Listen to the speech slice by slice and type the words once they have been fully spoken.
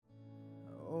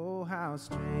how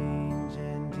strange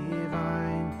and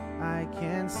divine. I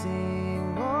can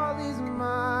sing all is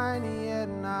mine, yet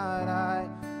not I,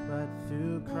 but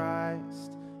through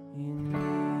Christ in me.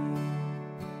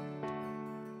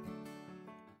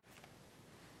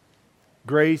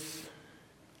 Grace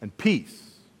and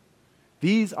peace.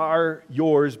 These are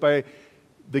yours by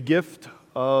the gift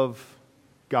of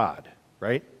God,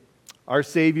 right? Our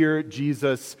Savior,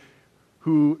 Jesus,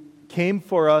 who came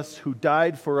for us, who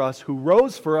died for us, who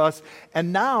rose for us,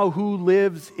 and now who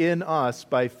lives in us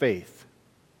by faith.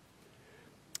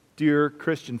 Dear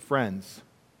Christian friends,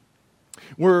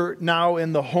 we're now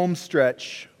in the home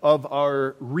stretch of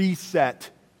our Reset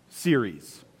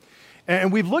series.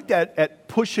 And we've looked at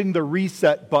pushing the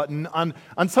reset button on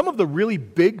some of the really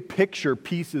big picture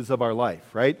pieces of our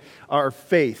life, right? Our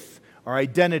faith, our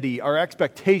identity, our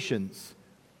expectations.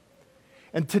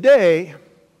 And today,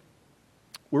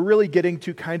 we're really getting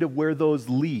to kind of where those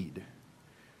lead.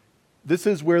 This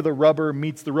is where the rubber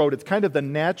meets the road. It's kind of the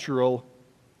natural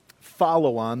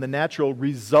follow-on, the natural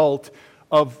result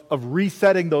of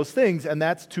resetting those things, and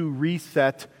that's to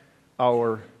reset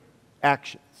our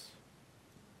actions.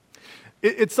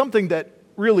 It's something that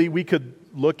really we could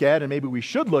look at, and maybe we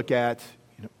should look at,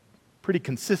 pretty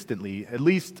consistently, at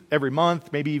least every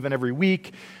month, maybe even every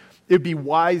week. It'd be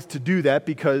wise to do that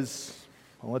because,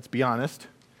 well, let's be honest,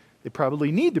 they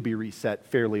probably need to be reset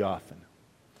fairly often.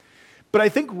 But I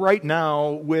think right now,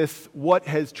 with what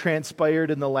has transpired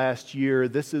in the last year,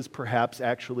 this is perhaps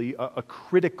actually a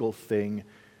critical thing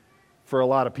for a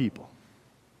lot of people.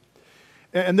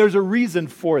 And there's a reason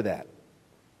for that.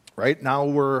 Right now,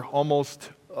 we're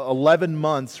almost 11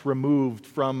 months removed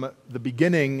from the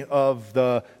beginning of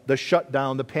the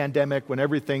shutdown, the pandemic, when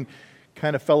everything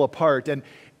kind of fell apart.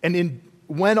 And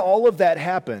when all of that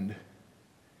happened,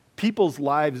 people's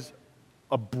lives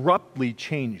abruptly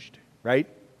changed, right?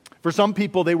 For some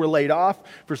people, they were laid off.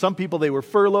 For some people, they were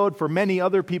furloughed. For many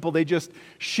other people, they just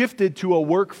shifted to a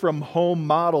work-from-home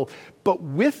model. But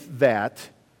with that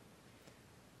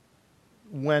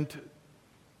went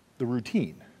the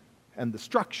routine and the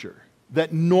structure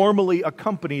that normally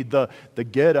accompanied the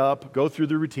get up, go through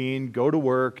the routine, go to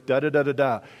work,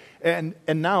 da-da-da-da-da. And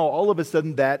now, all of a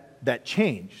sudden, that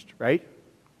changed, right?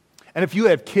 And if you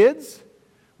have kids,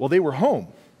 well, they were home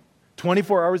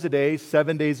 24 hours a day,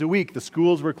 7 days a week. The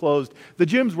schools were closed. The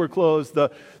gyms were closed. The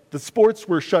sports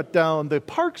were shut down. The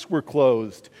parks were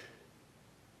closed.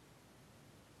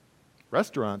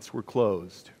 Restaurants were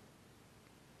closed.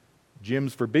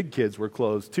 Gyms for big kids were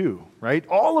closed too, right?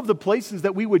 All of the places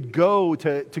that we would go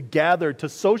to gather, to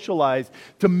socialize,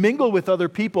 to mingle with other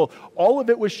people, all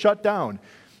of it was shut down.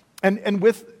 And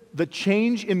with the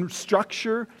change in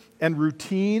structure and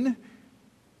routine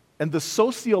and the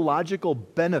sociological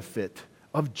benefit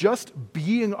of just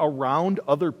being around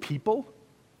other people,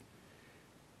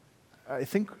 I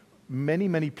think many,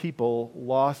 many people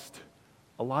lost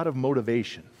a lot of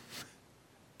motivation,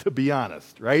 to be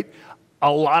honest, right?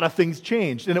 A lot of things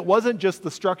changed. And it wasn't just the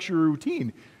structure or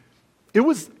routine. It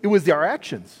was our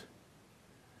actions.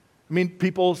 I mean,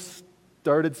 people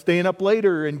started staying up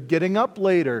later and getting up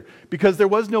later because there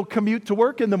was no commute to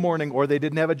work in the morning, or they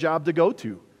didn't have a job to go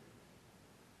to.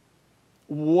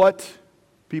 What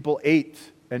people ate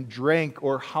and drank,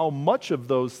 or how much of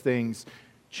those things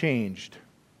changed.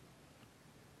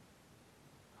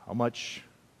 How much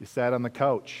you sat on the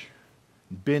couch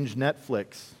and binged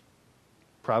Netflix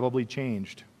probably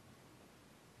changed.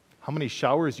 How many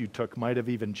showers you took might have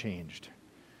even changed.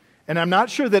 And I'm not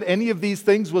sure that any of these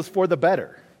things was for the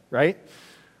better, right?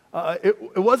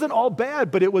 It wasn't all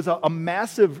bad, but it was a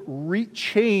massive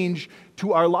change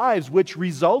to our lives, which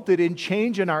resulted in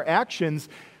change in our actions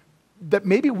that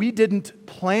maybe we didn't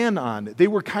plan on. They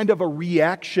were kind of a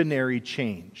reactionary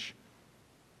change.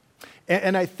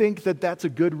 And I think that that's a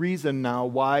good reason now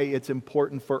why it's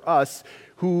important for us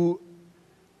who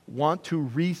want to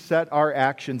reset our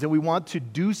actions, and we want to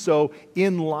do so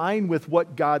in line with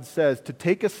what God says, to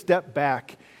take a step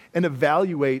back and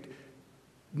evaluate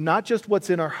not just what's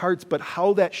in our hearts, but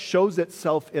how that shows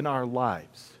itself in our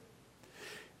lives.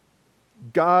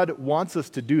 God wants us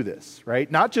to do this, right?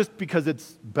 Not just because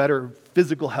it's better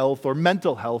physical health or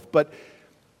mental health, but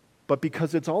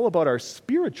because it's all about our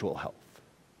spiritual health.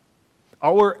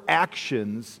 Our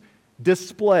actions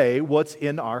display what's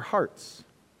in our hearts.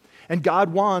 And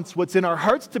God wants what's in our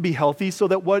hearts to be healthy so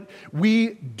that what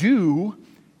we do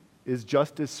is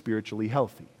just as spiritually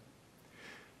healthy.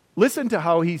 Listen to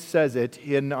how he says it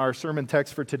in our sermon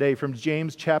text for today from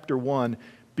James chapter 1,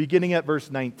 beginning at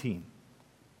verse 19.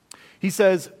 He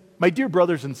says, "My dear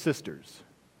brothers and sisters,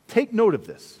 take note of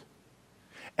this.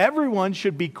 Everyone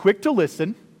should be quick to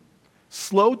listen,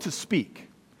 slow to speak,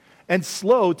 and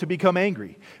slow to become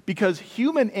angry, because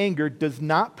human anger does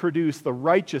not produce the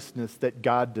righteousness that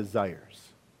God desires.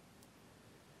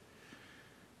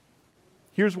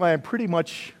 Here's why I'm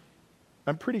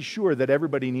pretty sure that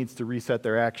everybody needs to reset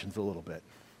their actions a little bit.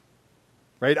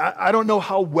 Right? I don't know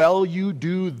how well you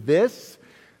do this,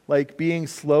 like being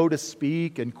slow to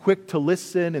speak and quick to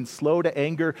listen and slow to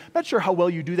anger. I'm not sure how well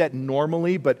you do that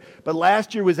normally, but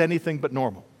last year was anything but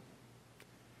normal.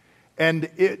 And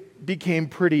it became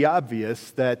pretty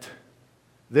obvious that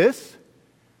this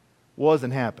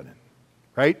wasn't happening,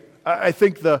 right? I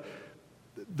think the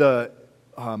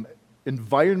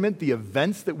environment, the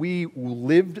events that we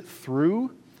lived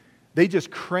through, they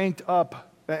just cranked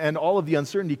up, and all of the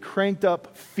uncertainty cranked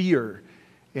up fear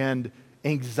and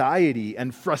anxiety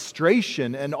and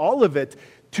frustration and all of it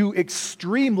to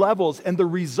extreme levels. And the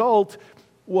result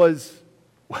was,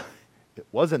 it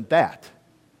wasn't that.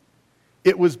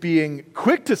 It was being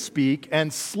quick to speak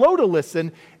and slow to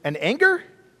listen, and anger?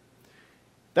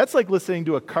 That's like listening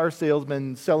to a car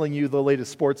salesman selling you the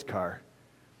latest sports car.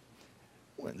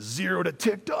 Went 0 to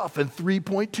ticked off in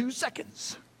 3.2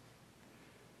 seconds.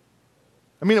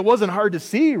 I mean, it wasn't hard to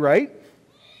see, right?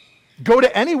 Go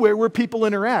to anywhere where people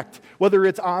interact, whether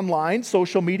it's online,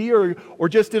 social media, or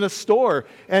just in a store,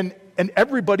 and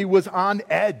everybody was on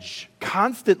edge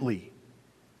constantly.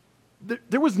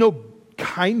 There was no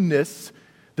kindness.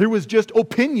 There was just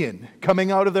opinion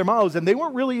coming out of their mouths, and they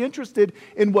weren't really interested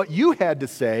in what you had to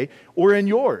say or in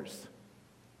yours.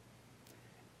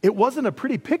 It wasn't a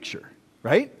pretty picture,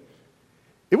 right?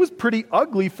 It was pretty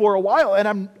ugly for a while, and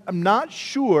I'm not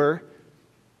sure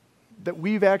that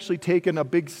we've actually taken a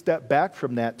big step back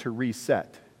from that to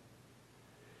reset.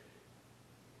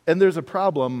 And there's a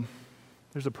problem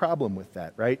with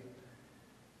that, right?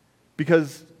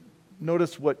 Because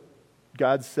notice what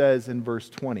God says in verse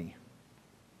 20.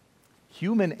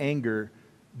 Human anger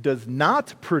does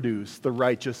not produce the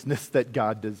righteousness that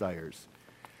God desires.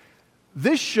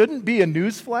 This shouldn't be a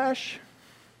newsflash,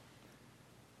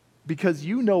 because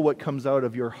you know what comes out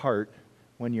of your heart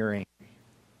when you're angry.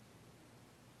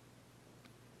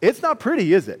 It's not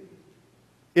pretty, is it?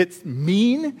 It's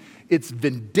mean, it's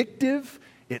vindictive,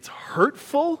 it's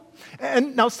hurtful.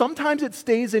 And now sometimes it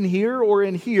stays in here or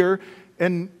in here,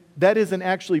 and that isn't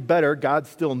actually better. God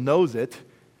still knows it.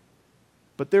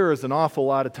 But there is an awful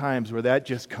lot of times where that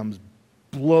just comes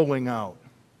blowing out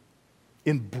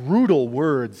in brutal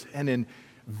words and in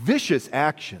vicious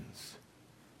actions.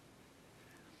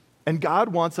 And God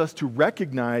wants us to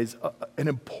recognize an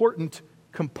important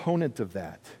component of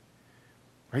that.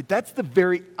 Right? That's the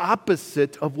very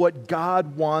opposite of what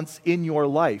God wants in your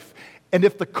life. And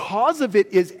if the cause of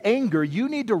it is anger, you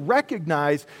need to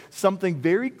recognize something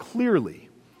very clearly.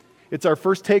 It's our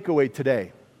first takeaway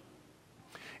today.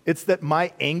 It's that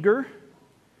my anger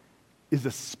is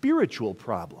a spiritual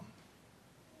problem.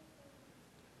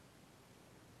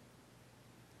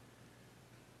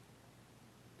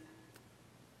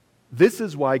 This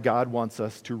is why God wants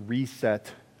us to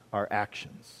reset our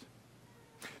actions.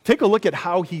 Take a look at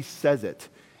how he says it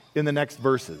in the next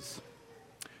verses.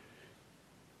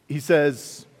 He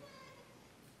says,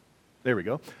 there we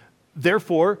go.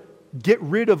 Therefore, get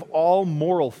rid of all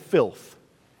moral filth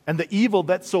and the evil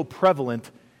that's so prevalent,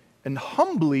 and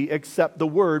humbly accept the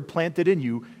word planted in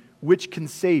you, which can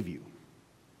save you.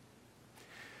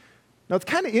 Now, it's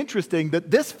kind of interesting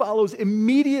that this follows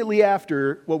immediately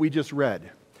after what we just read.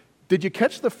 Did you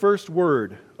catch the first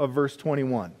word of verse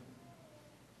 21?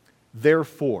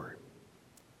 Therefore.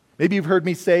 Maybe you've heard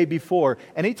me say before,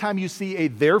 anytime you see a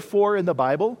therefore in the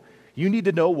Bible, you need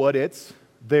to know what it's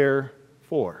there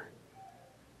for.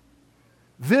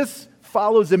 This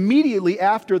follows immediately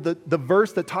after the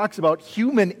verse that talks about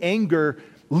human anger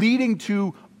leading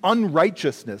to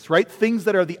unrighteousness, right? Things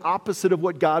that are the opposite of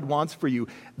what God wants for you.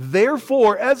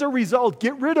 Therefore, as a result,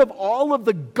 get rid of all of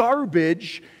the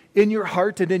garbage in your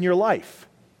heart and in your life,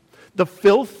 the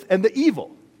filth and the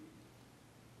evil.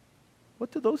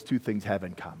 What do those two things have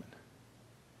in common?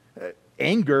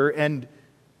 Anger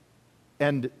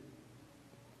and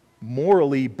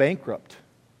morally bankrupt.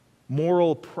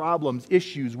 Moral problems,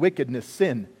 issues, wickedness,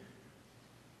 sin.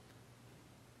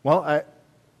 Well, I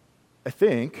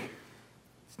think,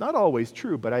 it's not always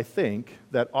true, but I think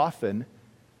that often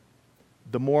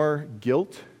the more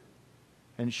guilt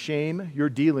and shame you're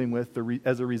dealing with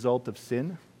as a result of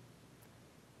sin,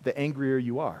 the angrier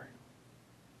you are.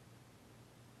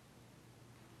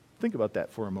 Think about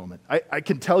that for a moment. I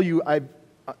can tell you I've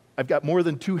got more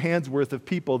than 2 hands worth of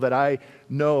people that I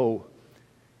know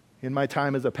in my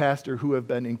time as a pastor who have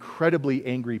been incredibly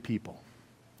angry people.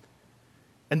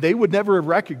 And they would never have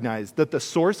recognized that the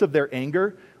source of their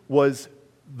anger was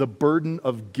the burden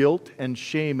of guilt and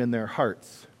shame in their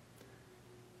hearts.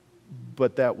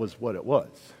 But that was what it was.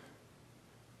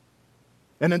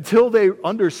 And until they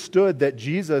understood that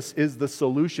Jesus is the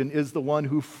solution, is the one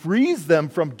who frees them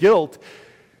from guilt,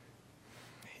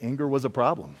 anger was a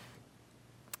problem.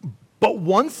 But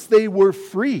once they were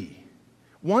free,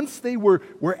 once they were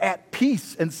at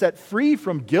peace and set free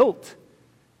from guilt,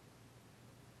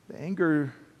 the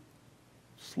anger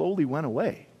slowly went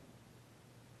away.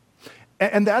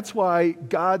 And that's why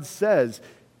God says,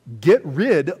 get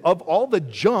rid of all the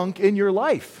junk in your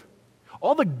life,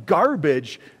 all the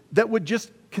garbage that would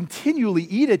just continually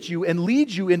eat at you and lead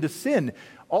you into sin,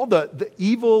 all the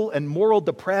evil and moral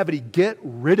depravity, get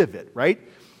rid of it, right?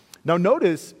 Now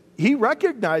notice, he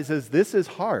recognizes this is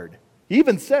hard. He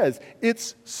even says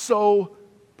it's so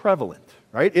prevalent,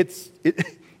 right?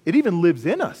 It even lives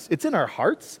in us. It's in our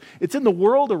hearts. It's in the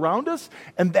world around us.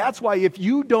 And that's why if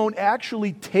you don't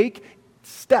actually take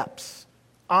steps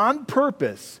on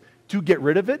purpose to get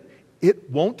rid of it, it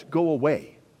won't go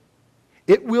away.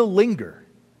 It will linger.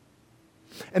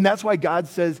 And that's why God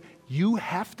says you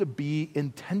have to be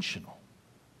intentional.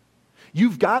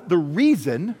 You've got the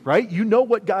reason, right? You know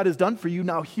what God has done for you.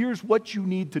 Now here's what you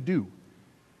need to do.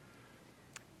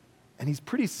 And he's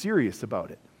pretty serious about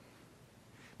it.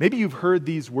 Maybe you've heard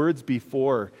these words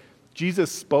before.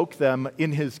 Jesus spoke them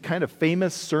in his kind of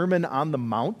famous Sermon on the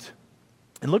Mount.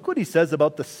 And look what he says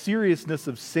about the seriousness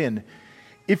of sin.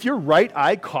 If your right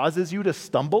eye causes you to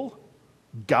stumble,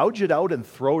 gouge it out and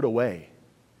throw it away.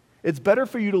 It's better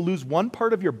for you to lose one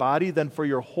part of your body than for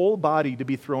your whole body to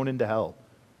be thrown into hell.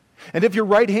 And if your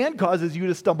right hand causes you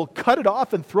to stumble, cut it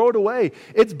off and throw it away.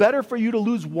 It's better for you to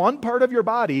lose one part of your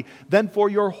body than for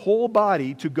your whole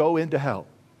body to go into hell.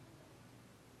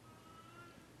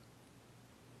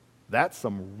 That's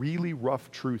some really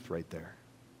rough truth right there.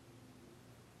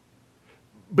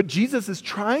 But Jesus is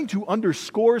trying to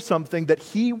underscore something that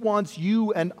he wants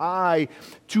you and I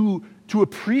to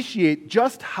appreciate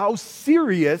just how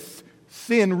serious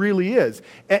sin really is.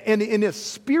 And in a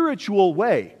spiritual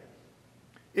way.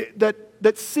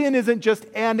 That sin isn't just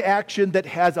an action that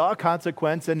has a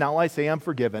consequence and now I say I'm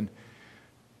forgiven.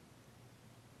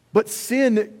 But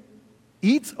sin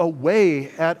eats away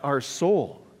at our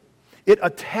soul. It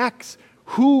attacks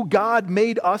who God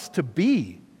made us to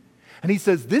be. And he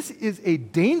says, this is a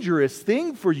dangerous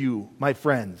thing for you, my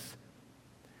friends.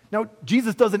 Now,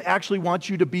 Jesus doesn't actually want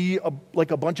you to be like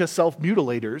a bunch of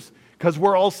self-mutilators, because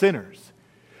we're all sinners.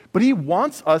 But he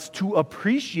wants us to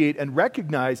appreciate and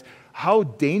recognize how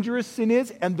dangerous sin is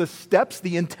and the steps,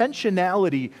 the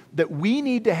intentionality that we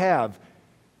need to have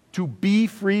to be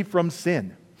free from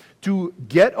sin, to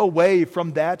get away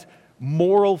from that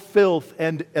moral filth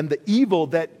and the evil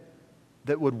that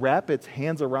would wrap its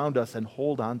hands around us and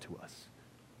hold on to us.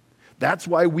 That's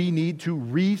why we need to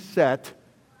reset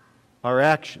our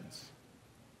actions.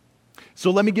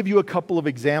 So let me give you a couple of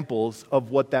examples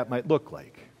of what that might look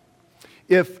like.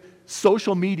 If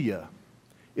social media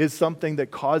is something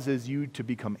that causes you to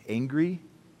become angry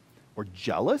or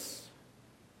jealous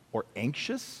or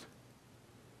anxious,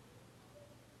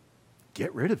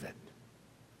 get rid of it.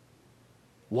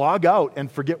 Log out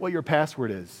and forget what your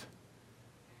password is.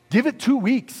 Give it 2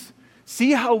 weeks.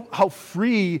 See how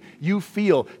free you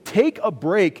feel. Take a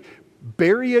break.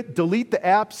 Bury it. Delete the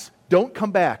apps. Don't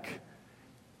come back.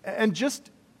 And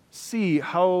just see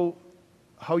how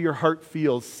your heart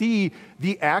feels. See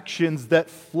the actions that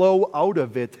flow out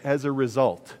of it as a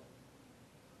result.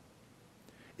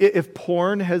 If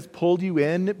porn has pulled you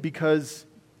in because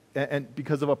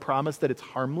of a promise that it's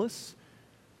harmless,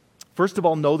 first of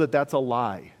all, know that that's a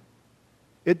lie.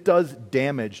 It does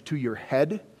damage to your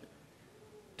head,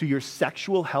 to your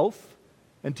sexual health,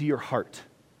 and to your heart.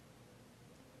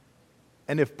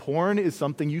 And if porn is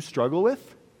something you struggle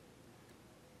with,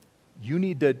 you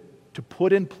need to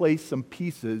put in place some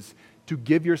pieces to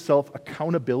give yourself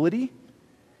accountability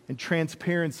and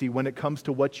transparency when it comes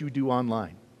to what you do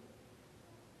online.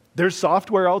 There's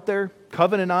software out there,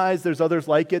 Covenant Eyes, there's others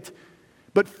like it.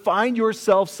 But find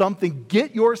yourself something,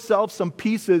 get yourself some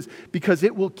pieces, because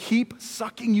it will keep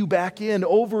sucking you back in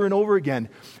over and over again.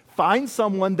 Find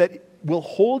someone that will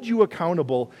hold you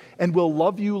accountable and will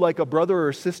love you like a brother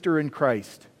or sister in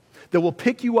Christ, that will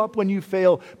pick you up when you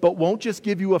fail, but won't just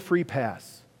give you a free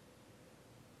pass.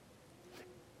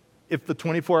 If the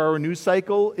 24-hour news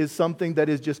cycle is something that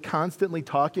is just constantly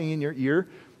talking in your ear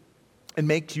and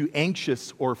makes you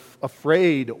anxious or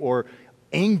afraid or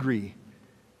angry,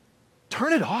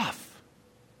 turn it off.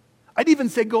 I'd even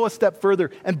say go a step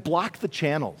further and block the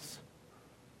channels.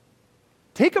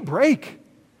 Take a break.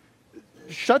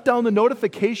 Shut down the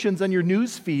notifications on your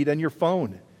news feed and your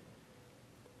phone.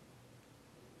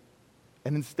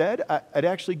 And instead, I'd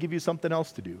actually give you something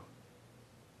else to do.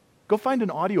 Go find an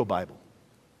audio Bible.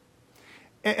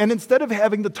 And instead of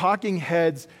having the talking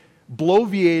heads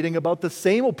bloviating about the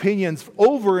same opinions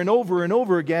over and over and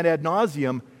over again ad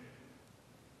nauseum,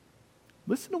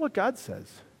 listen to what God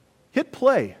says. Hit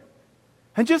play.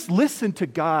 And just listen to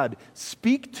God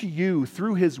speak to you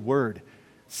through His Word.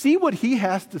 See what He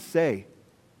has to say.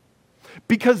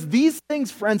 Because these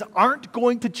things, friends, aren't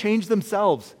going to change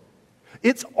themselves.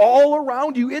 It's all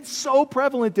around you. It's so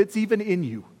prevalent, it's even in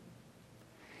you.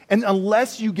 And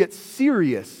unless you get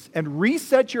serious and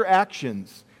reset your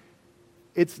actions,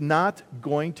 it's not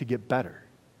going to get better.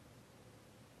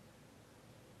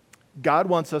 God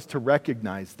wants us to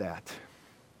recognize that.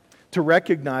 To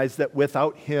recognize that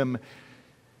without Him,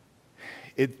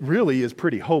 it really is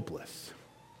pretty hopeless.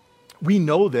 We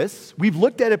know this. We've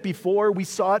looked at it before. We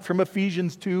saw it from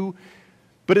Ephesians 2.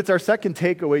 But it's our second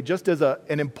takeaway, just as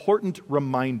an important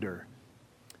reminder.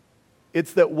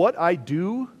 It's that what I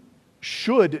do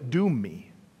should doom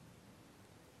me.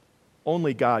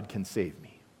 Only God can save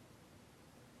me.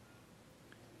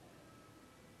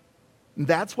 And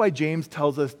that's why James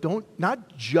tells us, don't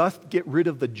not just get rid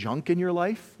of the junk in your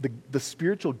life, the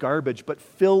spiritual garbage, but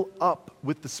fill up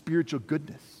with the spiritual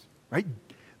goodness, right?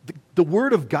 The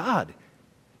Word of God.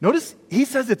 Notice he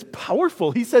says it's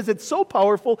powerful. He says it's so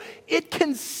powerful, it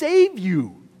can save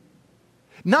you.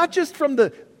 Not just from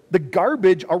the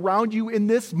garbage around you in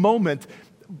this moment,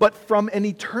 but from an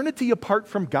eternity apart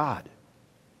from God.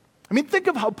 I mean, think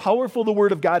of how powerful the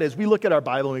Word of God is. We look at our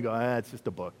Bible and we go, it's just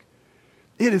a book.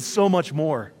 It is so much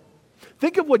more.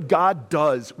 Think of what God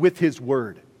does with His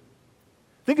Word.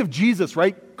 Think of Jesus,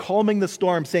 right? Calming the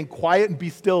storm, saying, quiet and be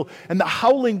still, and the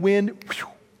howling wind, whew.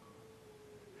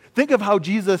 Think of how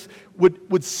Jesus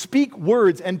would speak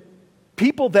words, and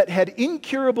people that had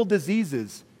incurable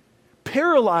diseases,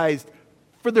 paralyzed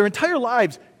for their entire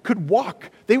lives, could walk.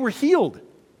 They were healed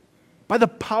by the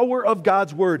power of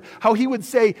God's Word. How He would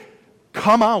say,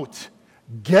 come out,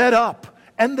 get up,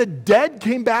 and the dead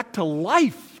came back to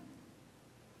life.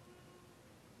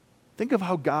 Think of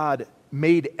how God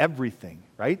made everything,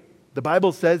 right? The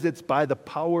Bible says it's by the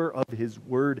power of His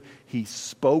Word He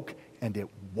spoke, and it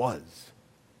was.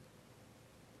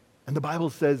 And the Bible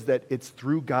says that it's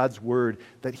through God's Word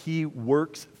that He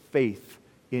works faith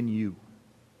in you.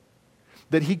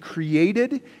 That He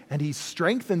created and He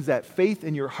strengthens that faith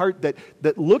in your heart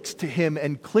that looks to Him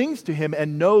and clings to Him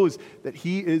and knows that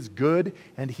He is good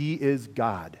and He is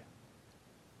God.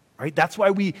 Right? That's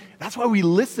why we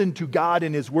listen to God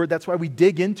in His Word. That's why we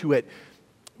dig into it.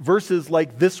 Verses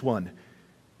like this one.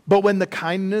 But when the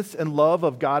kindness and love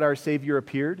of God our Savior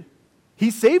appeared, He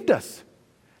saved us.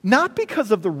 Not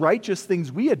because of the righteous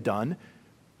things we had done,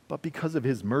 but because of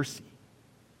His mercy.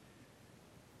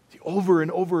 See, over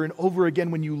and over and over again,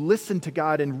 when you listen to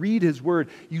God and read His Word,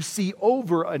 you see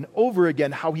over and over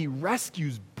again how He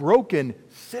rescues broken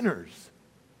sinners.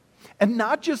 And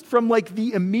not just from like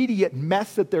the immediate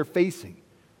mess that they're facing,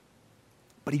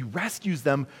 but He rescues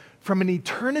them from an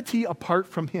eternity apart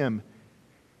from Him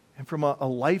and from a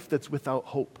life that's without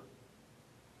hope.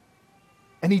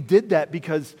 And He did that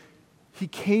because He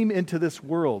came into this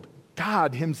world.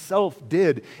 God Himself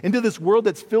did. Into this world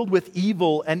that's filled with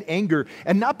evil and anger.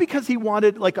 And not because He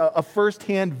wanted like a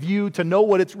first-hand view to know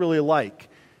what it's really like.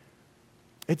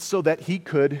 It's so that He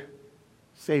could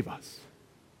save us.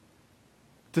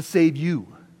 To save you.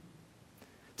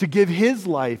 To give His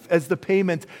life as the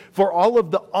payment for all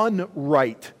of the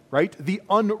unright, right? The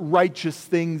unrighteous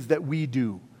things that we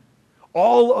do.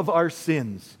 All of our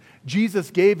sins.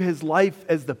 Jesus gave His life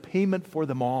as the payment for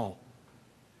them all.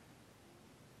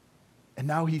 And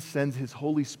now He sends His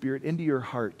Holy Spirit into your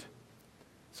heart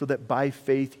so that by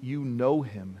faith you know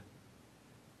Him,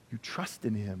 you trust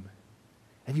in Him,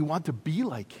 and you want to be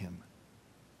like Him.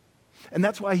 And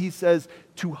that's why He says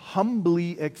to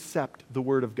humbly accept the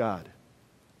Word of God.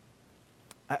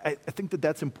 I think that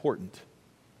that's important,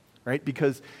 right?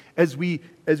 Because as we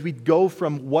go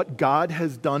from what God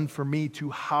has done for me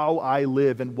to how I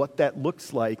live and what that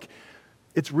looks like,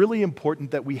 it's really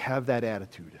important that we have that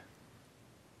attitude.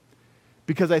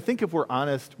 Because I think if we're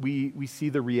honest, we see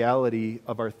the reality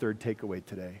of our third takeaway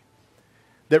today.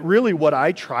 That really what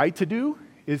I try to do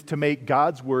is to make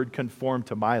God's Word conform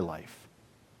to my life.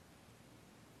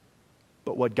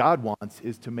 But what God wants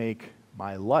is to make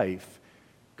my life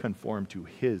conform to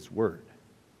His Word.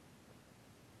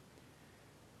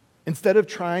 Instead of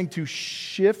trying to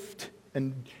shift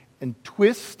and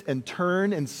twist and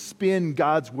turn and spin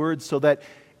God's Word so that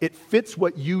it fits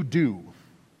what you do,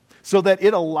 so that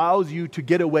it allows you to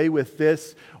get away with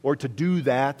this or to do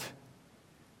that,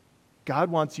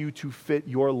 God wants you to fit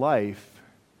your life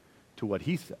to what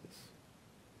he says.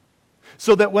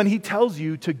 So that when he tells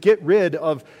you to get rid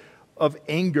of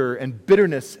anger and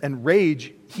bitterness and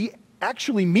rage, he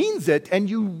actually means it, and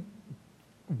you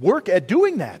work at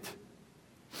doing that.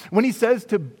 When he says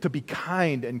to be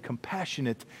kind and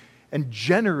compassionate and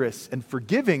generous and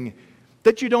forgiving,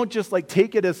 that you don't just like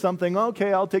take it as something,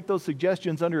 okay, I'll take those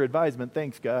suggestions under advisement,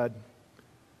 thanks God.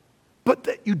 But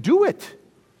that you do it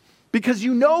because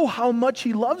you know how much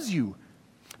he loves you,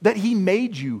 that he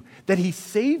made you, that he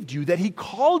saved you, that he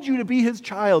called you to be his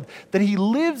child, that he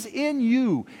lives in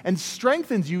you and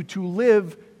strengthens you to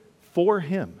live for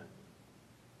him.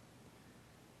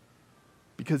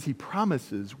 Because he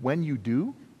promises when you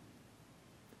do,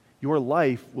 your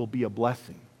life will be a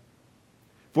blessing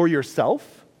for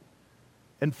yourself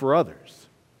and for others.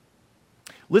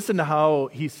 Listen to how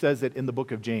he says it in the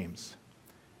book of James.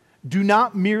 Do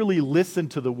not merely listen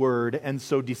to the word and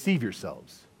so deceive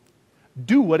yourselves.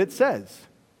 Do what it says.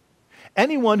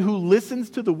 Anyone who listens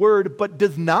to the word but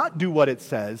does not do what it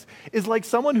says is like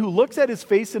someone who looks at his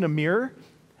face in a mirror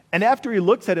and after he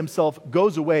looks at himself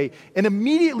goes away and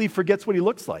immediately forgets what he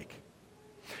looks like.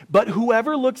 But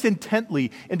whoever looks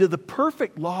intently into the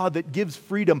perfect law that gives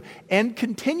freedom and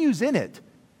continues in it,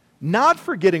 not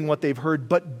forgetting what they've heard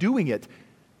but doing it,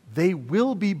 they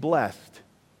will be blessed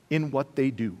in what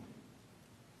they do.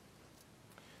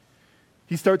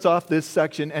 He starts off this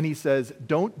section and he says,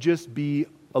 don't just be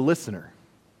a listener,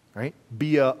 right?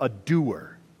 Be a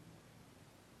doer.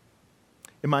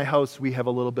 In my house, we have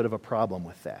a little bit of a problem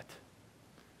with that.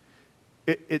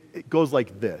 It goes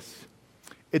like this.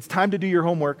 It's time to do your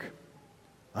homework.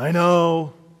 I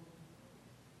know.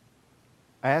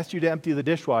 I asked you to empty the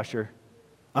dishwasher.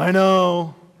 I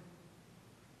know.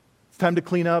 It's time to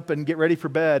clean up and get ready for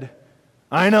bed.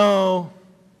 I know.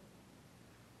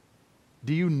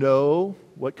 Do you know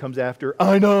what comes after?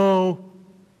 I know.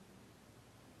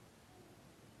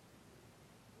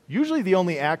 Usually the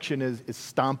only action is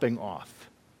stomping off.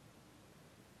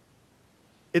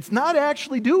 It's not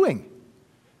actually doing.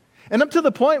 And up to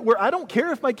the point where I don't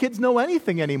care if my kids know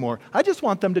anything anymore. I just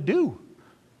want them to do.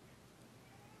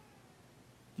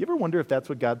 You ever wonder if that's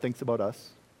what God thinks about us?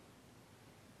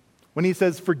 When he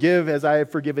says, forgive as I have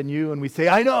forgiven you, and we say,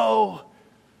 I know,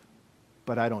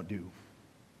 but I don't do.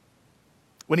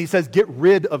 When he says, get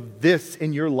rid of this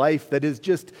in your life that is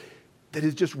just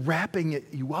wrapping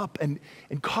you up and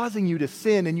causing you to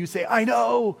sin, and you say, I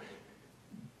know,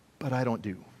 but I don't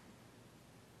do.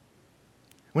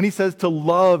 When he says to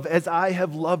love as I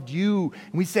have loved you,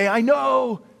 and we say, I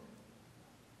know,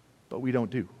 but we don't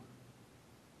do.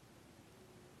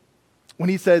 When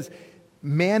he says,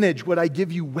 manage what I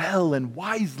give you well and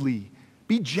wisely,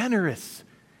 be generous,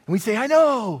 and we say, I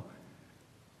know,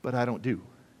 but I don't do.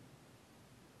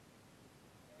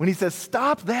 When he says,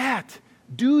 stop that,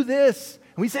 do this,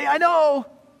 and we say, I know,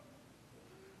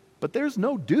 but there's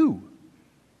no do.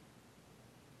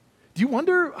 Do you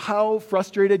wonder how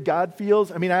frustrated God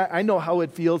feels? I mean, I know how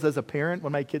it feels as a parent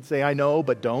when my kids say, I know,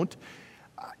 but don't.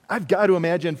 I've got to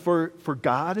imagine for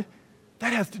God,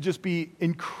 that has to just be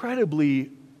incredibly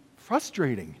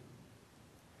frustrating.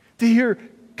 To hear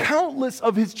countless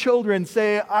of his children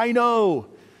say, I know,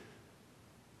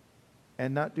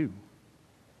 and not do.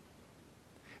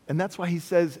 And that's why he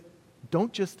says,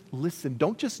 don't just listen,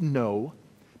 don't just know,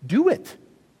 do it.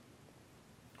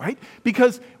 Right?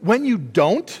 Because when you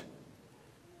don't,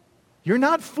 you're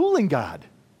not fooling God.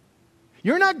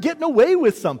 You're not getting away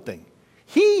with something.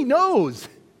 He knows.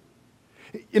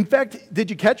 In fact, did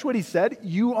you catch what he said?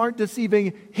 You aren't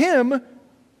deceiving him,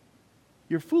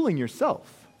 you're fooling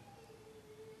yourself.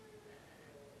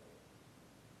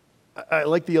 I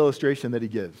like the illustration that he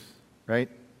gives, right?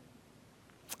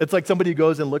 It's like somebody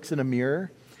goes and looks in a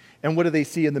mirror, and what do they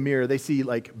see in the mirror? They see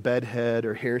like bedhead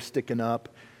or hair sticking up.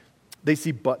 They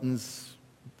see buttons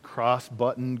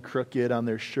cross-buttoned, crooked on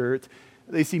their shirt.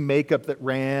 They see makeup that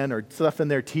ran or stuff in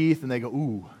their teeth, and they go,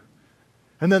 ooh.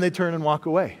 And then they turn and walk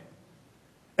away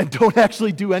and don't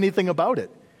actually do anything about it,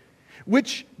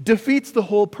 which defeats the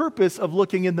whole purpose of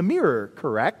looking in the mirror,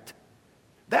 correct?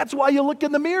 That's why you look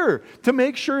in the mirror, to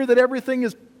make sure that everything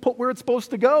is put where it's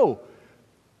supposed to go.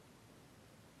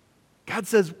 God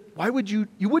says, why would you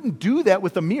wouldn't do that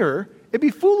with a mirror. It'd be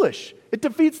foolish. It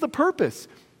defeats the purpose.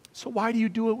 So why do you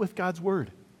do it with God's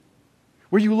word?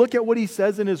 Where you look at what he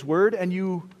says in his word and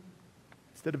you,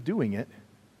 instead of doing it,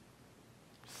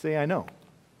 say, I know.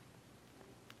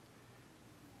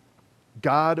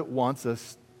 God wants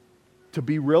us to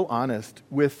be real honest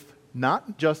with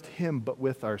not just him, but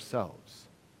with ourselves.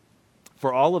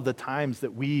 For all of the times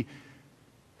that we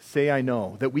say, I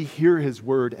know, that we hear his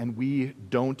word and we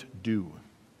don't do.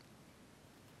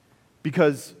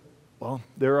 Because Well,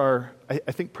 there are, I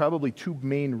think, probably two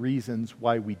main reasons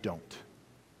why we don't.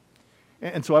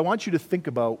 And so I want you to think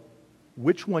about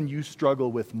which one you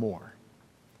struggle with more.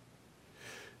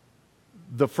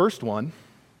 The first one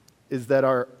is that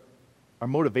our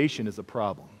motivation is a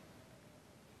problem.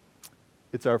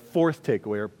 It's our fourth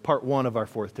takeaway, or part one of our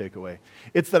fourth takeaway.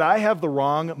 It's that I have the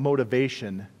wrong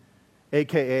motivation,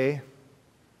 aka,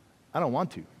 I don't want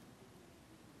to.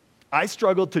 I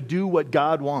struggle to do what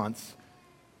God wants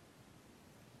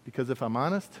because if I'm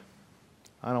honest,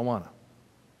 I don't want to.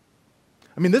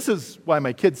 I mean, this is why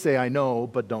my kids say I know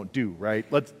but don't do, right?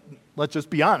 Let's just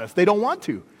be honest. They don't want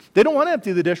to. They don't want to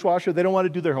empty the dishwasher. They don't want to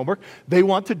do their homework. They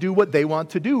want to do what they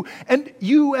want to do. And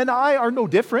you and I are no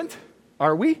different,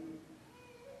 are we?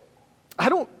 I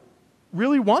don't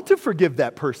really want to forgive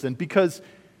that person because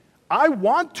I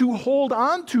want to hold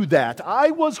on to that. I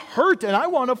was hurt and I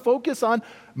want to focus on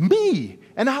me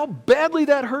and how badly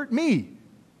that hurt me.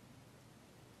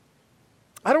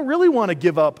 I don't really want to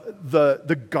give up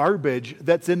the garbage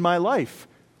that's in my life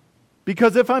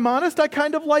because if I'm honest, I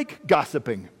kind of like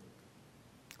gossiping,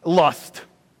 lust,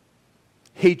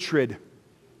 hatred,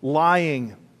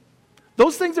 lying.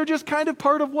 Those things are just kind of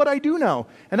part of what I do now,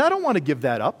 and I don't want to give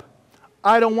that up.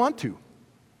 I don't want to.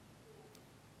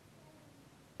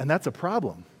 And that's a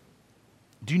problem.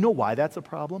 Do you know why that's a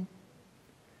problem?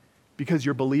 Because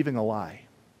you're believing a lie.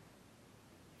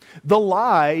 The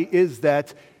lie is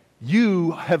that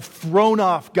you have thrown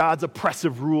off God's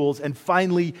oppressive rules and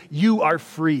finally you are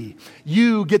free.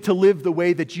 You get to live the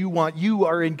way that you want. You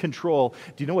are in control.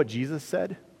 Do you know what Jesus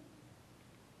said?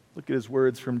 Look at his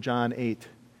words from John 8.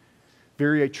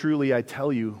 Very truly I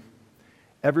tell you,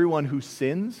 everyone who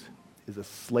sins is a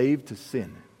slave to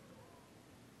sin.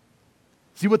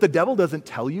 See, what the devil doesn't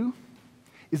tell you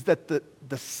is that the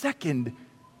second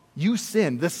you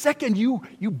sin, the second you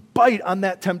bite on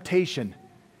that temptation,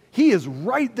 he is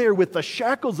right there with the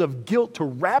shackles of guilt to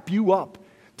wrap you up,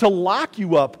 to lock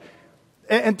you up,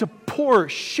 and to pour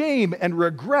shame and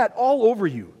regret all over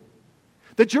you.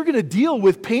 That you're going to deal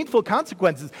with painful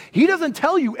consequences. He doesn't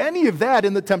tell you any of that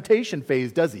in the temptation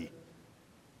phase, does he?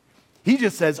 He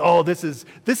just says, oh, this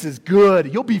is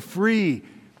good. You'll be free.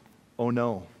 Oh,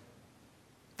 no.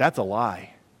 That's a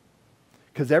lie.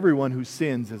 Because everyone who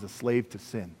sins is a slave to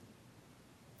sin.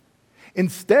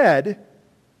 Instead,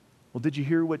 well, did you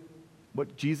hear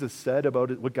what Jesus said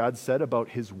about it, what God said about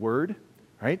his word?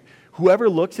 Right? Whoever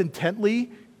looks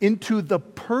intently into the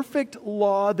perfect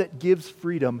law that gives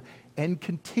freedom and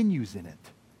continues in it,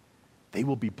 they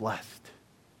will be blessed.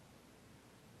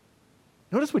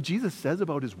 Notice what Jesus says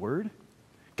about his word.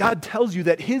 God tells you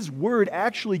that his word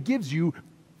actually gives you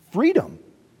freedom.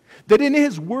 That in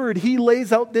his word, he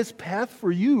lays out this path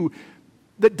for you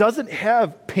that doesn't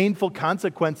have painful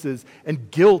consequences and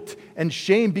guilt and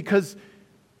shame because,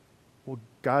 well,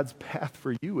 God's path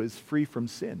for you is free from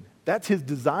sin. That's his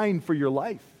design for your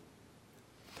life.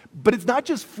 But it's not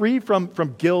just free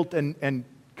from guilt and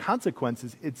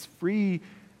consequences. It's free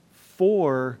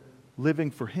for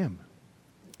living for him.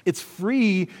 It's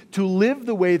free to live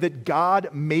the way that God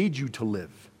made you to live.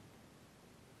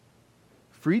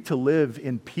 Free to live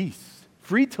in peace.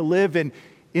 Free to live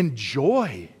in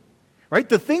joy. Right?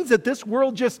 The things that this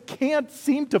world just can't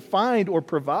seem to find or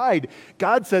provide.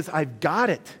 God says, I've got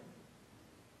it.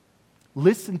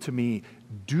 Listen to me.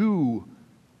 Do.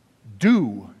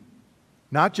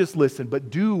 Not just listen, but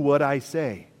do what I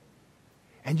say.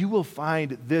 And you will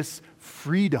find this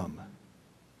freedom.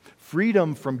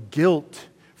 Freedom from guilt.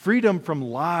 Freedom from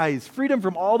lies. Freedom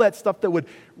from all that stuff that would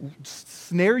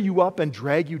snare you up and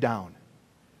drag you down.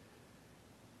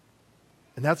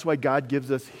 And that's why God gives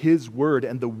us his word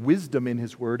and the wisdom in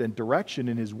his word and direction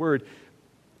in his word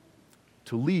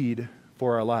to lead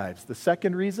for our lives. The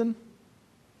second reason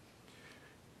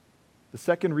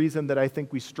that I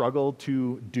think we struggle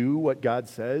to do what God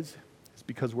says is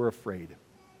because we're afraid.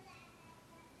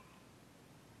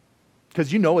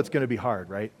 Because you know it's going to be hard,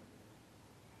 right?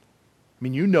 I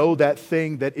mean, you know that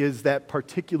thing that is that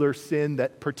particular sin,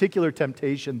 that particular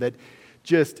temptation that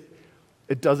just,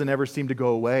 it doesn't ever seem to go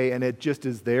away, and it just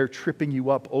is there tripping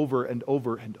you up over and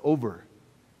over and over.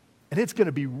 And it's going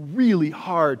to be really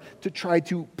hard to try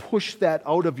to push that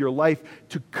out of your life,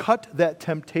 to cut that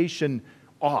temptation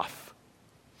off.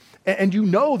 And you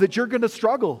know that you're going to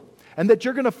struggle, and that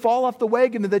you're going to fall off the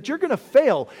wagon, and that you're going to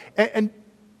fail. And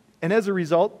as a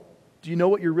result, do you know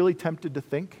what you're really tempted to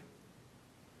think?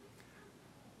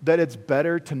 That it's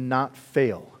better to not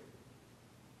fail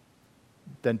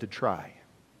than to try.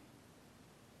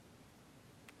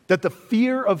 That the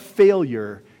fear of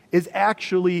failure is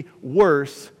actually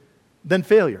worse than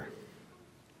failure,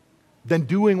 than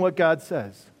doing what God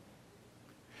says.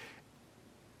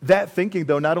 That thinking,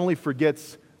 though, not only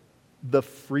forgets the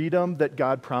freedom that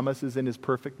God promises in his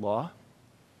perfect law,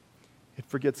 it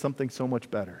forgets something so much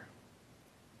better.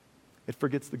 It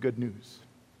forgets the good news.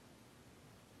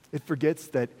 It forgets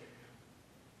that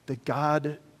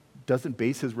God doesn't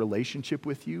base his relationship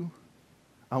with you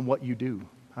on what you do,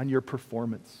 on your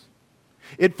performance.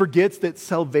 It forgets that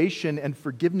salvation and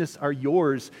forgiveness are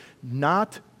yours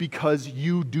not because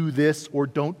you do this or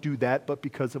don't do that, but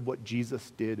because of what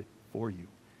Jesus did for you.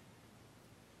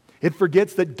 It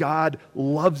forgets that God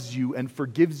loves you and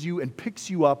forgives you and picks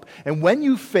you up, and when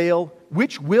you fail,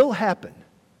 which will happen,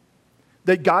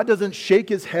 that God doesn't shake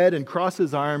his head and cross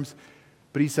his arms,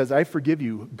 but he says, I forgive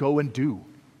you, go and do.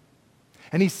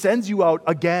 And he sends you out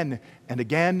again and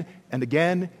again and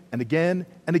again and again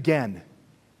and again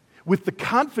with the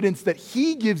confidence that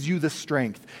he gives you the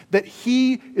strength, that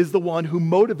he is the one who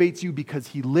motivates you because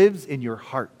he lives in your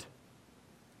heart.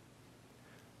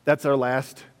 That's our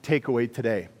last takeaway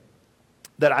today.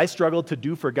 That I struggle to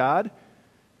do for God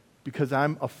because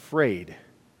I'm afraid.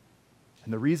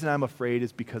 And the reason I'm afraid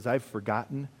is because I've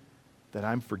forgotten that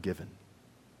I'm forgiven.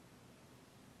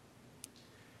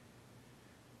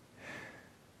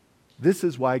 This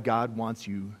is why God wants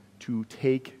you to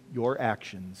take your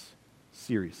actions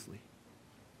seriously.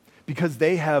 Because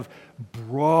they have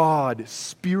broad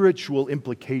spiritual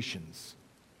implications.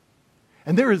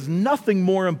 And there is nothing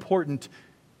more important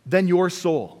than your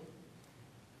soul.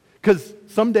 Because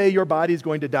someday your body is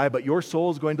going to die, but your soul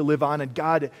is going to live on, and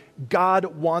God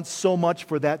wants so much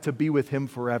for that to be with him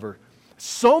forever.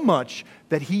 So much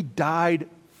that he died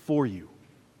for you,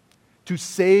 to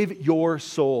save your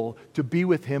soul, to be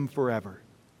with him forever.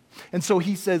 And so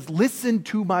he says, listen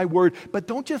to my word, but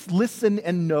don't just listen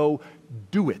and know,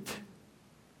 do it.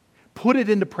 Put it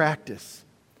into practice.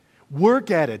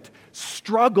 Work at it.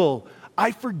 Struggle.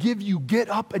 I forgive you. Get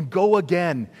up and go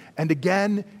again and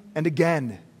again and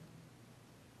again.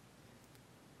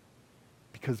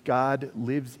 Because God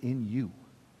lives in you.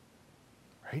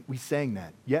 Right? We sang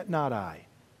that. Yet not I,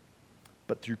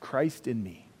 but through Christ in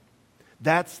me.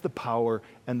 That's the power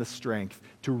and the strength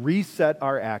to reset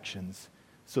our actions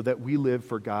so that we live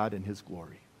for God and his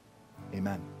glory.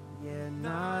 Amen. Yet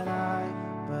not I,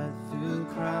 but through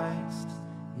Christ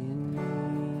in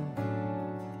me.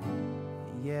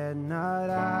 Yet not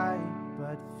I,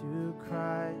 but through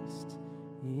Christ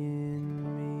in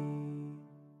me.